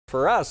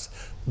For us,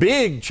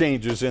 big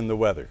changes in the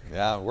weather.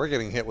 Yeah, we're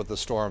getting hit with the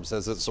storms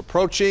as it's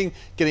approaching,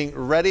 getting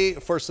ready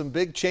for some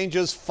big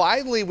changes.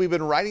 Finally, we've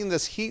been riding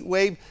this heat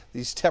wave,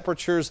 these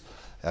temperatures,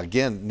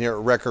 again, near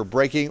record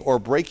breaking or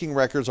breaking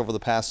records over the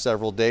past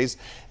several days.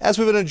 As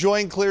we've been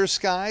enjoying clear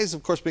skies,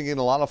 of course, been getting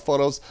a lot of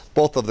photos,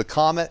 both of the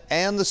comet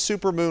and the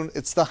supermoon.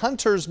 It's the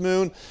Hunter's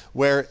moon,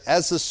 where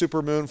as the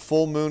supermoon,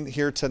 full moon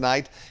here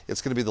tonight,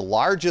 it's going to be the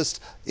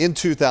largest in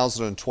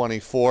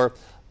 2024.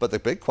 But the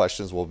big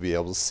question is, we'll be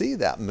able to see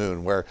that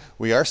moon, where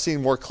we are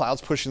seeing more clouds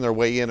pushing their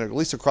way in, at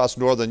least across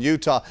northern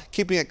Utah,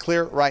 keeping it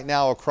clear right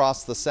now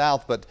across the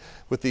south. But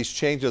with these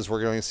changes,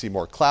 we're going to see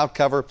more cloud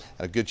cover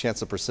and a good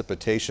chance of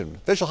precipitation.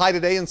 Official high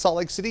today in Salt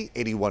Lake City,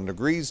 81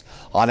 degrees.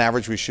 On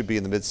average, we should be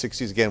in the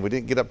mid-60s. Again, we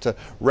didn't get up to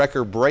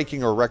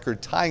record-breaking or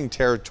record-tying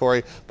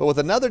territory, but with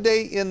another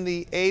day in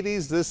the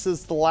 80s, this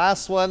is the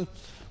last one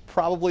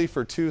probably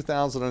for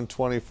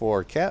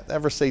 2024. Can't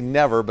ever say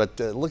never, but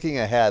looking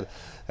ahead,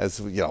 as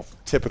you know,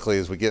 typically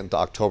as we get into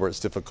October, it's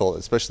difficult,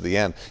 especially the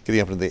end, getting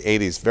up into the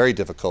 80s, very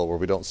difficult where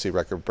we don't see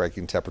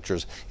record-breaking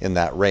temperatures in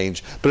that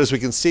range. But as we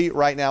can see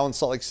right now in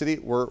Salt Lake City,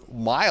 we're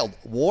mild,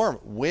 warm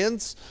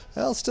winds.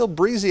 Well, still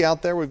breezy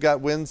out there. We've got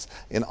winds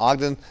in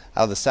Ogden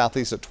out of the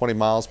southeast at 20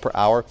 miles per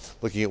hour.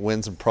 Looking at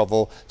winds in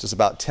Provo, just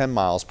about 10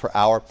 miles per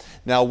hour.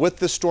 Now, with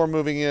this storm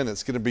moving in,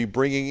 it's going to be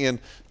bringing in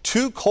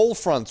two cold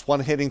fronts,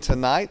 one hitting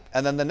tonight,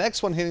 and then the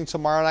next one hitting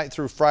tomorrow night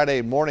through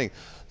Friday morning.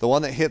 The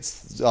one that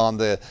hits on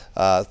the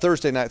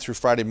Thursday night through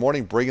Friday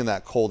morning, bringing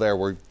that cold air.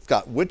 We've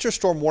got winter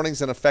storm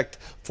warnings in effect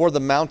for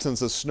the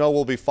mountains as snow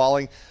will be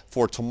falling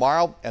for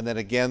tomorrow and then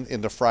again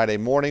into Friday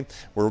morning.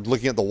 We're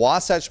looking at the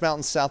Wasatch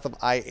Mountains south of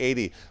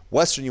I-80,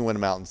 western Uinta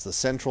Mountains, the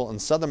central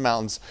and southern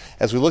mountains.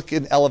 As we look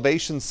in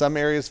elevation, some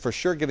areas for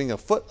sure getting a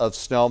foot of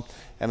snow,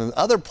 and in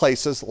other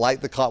places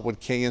like the Cottonwood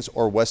Canyons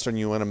or western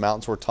Uinta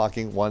Mountains, we're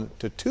talking 1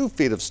 to 2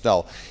 feet of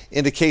snow.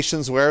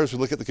 Indications where, as we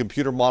look at the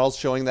computer models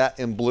showing that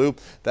in blue,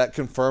 that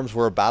confirms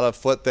we're about a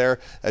foot there.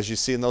 As you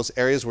see in those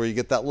areas where you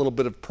get that little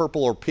bit of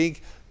purple or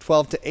pink,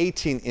 12 to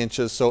 18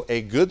 inches, so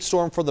a good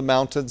storm for the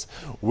mountains.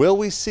 Will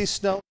we see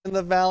snow in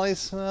the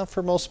valleys?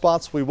 For most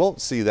spots, we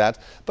won't see that.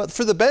 But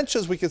for the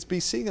benches, we could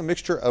be seeing a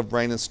mixture of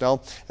rain and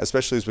snow,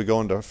 especially as we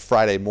go into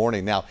Friday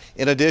morning. Now,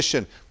 in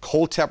addition,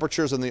 cold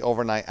temperatures in the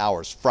overnight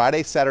hours.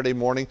 Friday, Saturday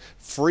morning,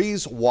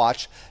 freeze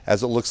watch,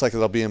 as it looks like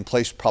it'll be in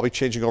place, probably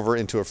changing over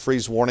into a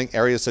freeze warning.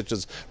 Areas such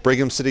as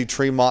Brigham City,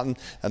 Tremonton,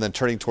 and then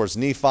turning towards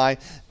Nephi,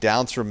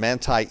 down through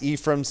Manti,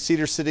 Ephraim,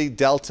 Cedar City,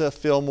 Delta,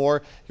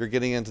 Fillmore. You're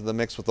getting into the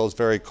mix with those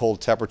very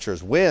cold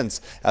temperatures. Winds,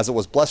 as it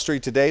was blustery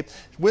today,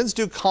 winds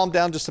do calm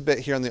down just a bit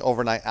here in the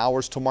overnight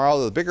hours.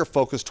 Tomorrow, the bigger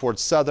focus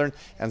towards southern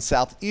and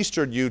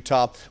southeastern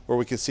Utah, where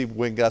we can see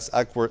wind gusts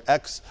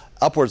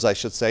upwards, I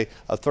should say,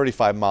 of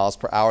 35 miles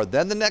per hour.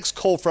 Then the next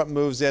cold front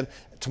moves in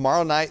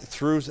tomorrow night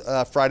through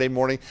Friday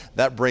morning.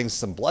 That brings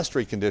some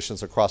blustery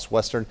conditions across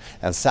western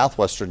and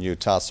southwestern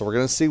Utah. So we're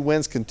going to see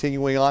winds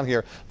continuing on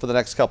here for the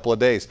next couple of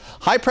days.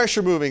 High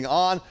pressure moving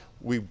on.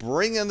 We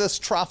bring in this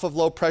trough of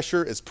low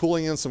pressure. It's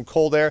pulling in some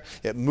cold air.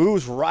 It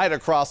moves right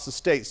across the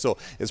state. So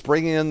it's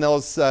bringing in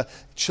those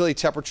chilly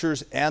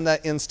temperatures and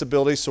that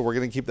instability. So we're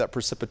going to keep that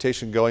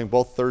precipitation going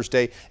both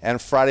Thursday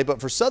and Friday. But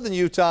for southern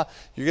Utah,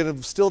 you're going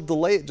to still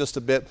delay it just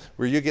a bit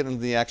where you get into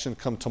the action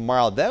come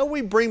tomorrow. Then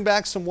we bring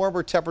back some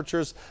warmer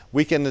temperatures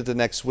weekend into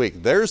next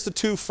week. There's the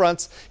two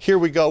fronts. Here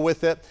we go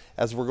with it,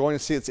 as we're going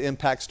to see its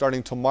impact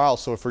starting tomorrow.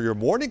 So for your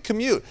morning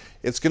commute,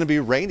 it's going to be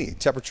rainy.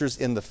 Temperatures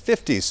in the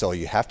 50s. So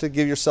you have to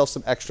give yourself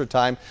some extra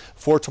time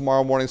for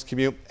tomorrow morning's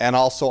commute, and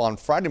also on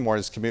Friday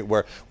morning's commute,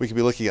 where we could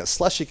be looking at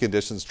slushy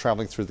conditions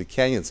traveling through the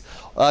canyons.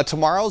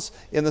 Tomorrow's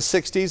in the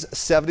 60s,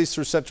 70s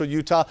through central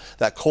Utah.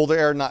 That colder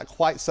air not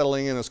quite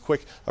settling in as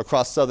quick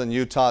across southern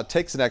Utah. It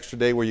takes an extra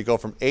day where you go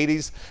from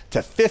 80s to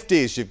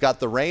 50s. You've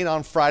got the rain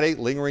on Friday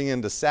lingering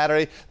into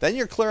Saturday. Then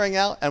you're clearing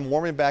out and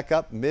warming back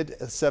up mid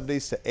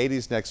 70s to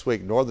 80s next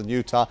week. Northern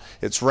Utah,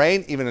 it's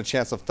rain, even a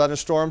chance of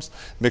thunderstorms.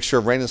 Mixture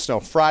of rain and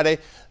snow Friday.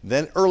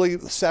 Then early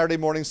Saturday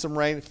morning, some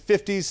rain,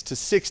 50s to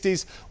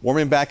 60s,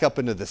 warming back up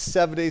into the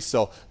 70s.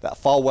 So that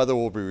fall weather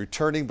will be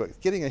returning,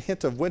 but getting a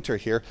hint of winter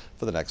here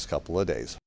for the next couple of days.